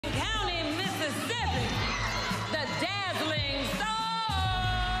Dazzling Starz!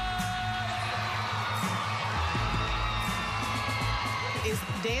 It's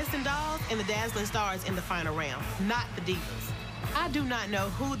Dancing Dolls and the Dazzling Stars in the final round, not the Divas. I do not know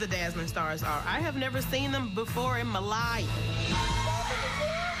who the Dazzling Stars are. I have never seen them before in my life.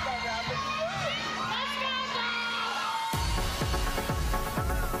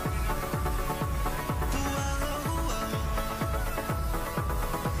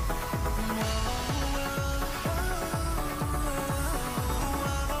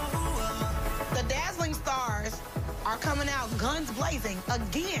 The Dazzling Stars are coming out guns blazing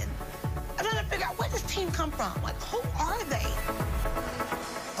again. I'm trying to figure out where this team come from. Like, who are they?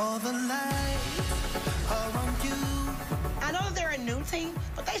 All the lights are on you. I know that they're a new team,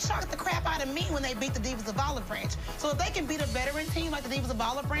 but they shocked the crap out of me when they beat the Divas of Olive Branch. So if they can beat a veteran team like the Divas of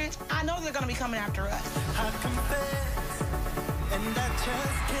Olive Branch, I know they're gonna be coming after us. I confess, and I just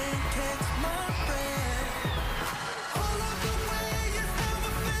can't catch my breath. All of the way is how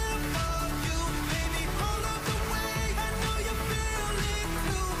I feel for you, baby. All of the way, I know you feel it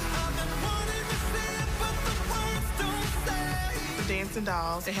too. I've been wanting to say it, but the words don't say. The Dancing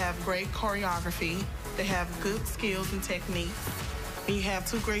Dolls, they have great choreography. They have good skills and techniques. When you have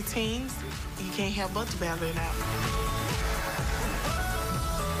two great teams, you can't help but to battle it out.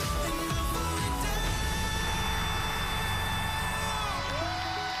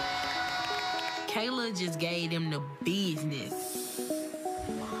 Kayla just gave them the business.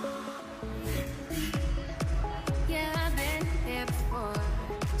 Yeah, I've been here before,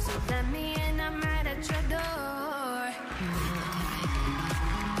 so let me in, I'm right at your door.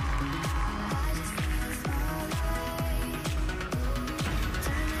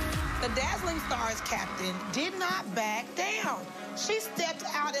 The Dazzling Stars captain did not back down. She stepped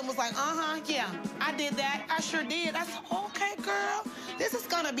out and was like, yeah, I did that. I sure did. I said, okay, girl, this is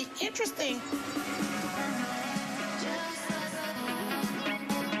gonna be interesting.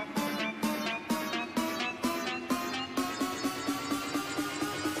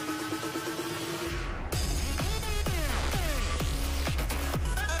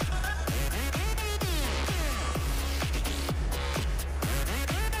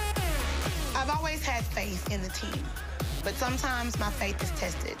 I've always had faith in the team, but sometimes my faith is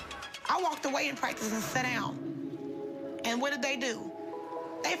tested. I walked away in practice and sat down. And what did they do?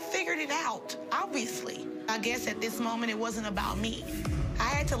 They figured it out, obviously. I guess at this moment, it wasn't about me. I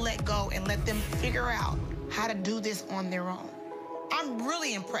had to let go and let them figure out how to do this on their own. I'm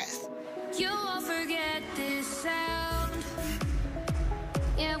really impressed. You won't forget this sound.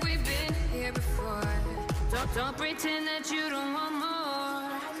 Yeah, we've been here before. Don't pretend that you don't want more.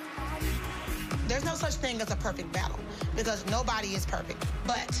 There's no such thing as a perfect battle because nobody is perfect.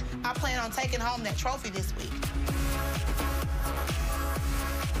 But I plan on taking home that trophy this week.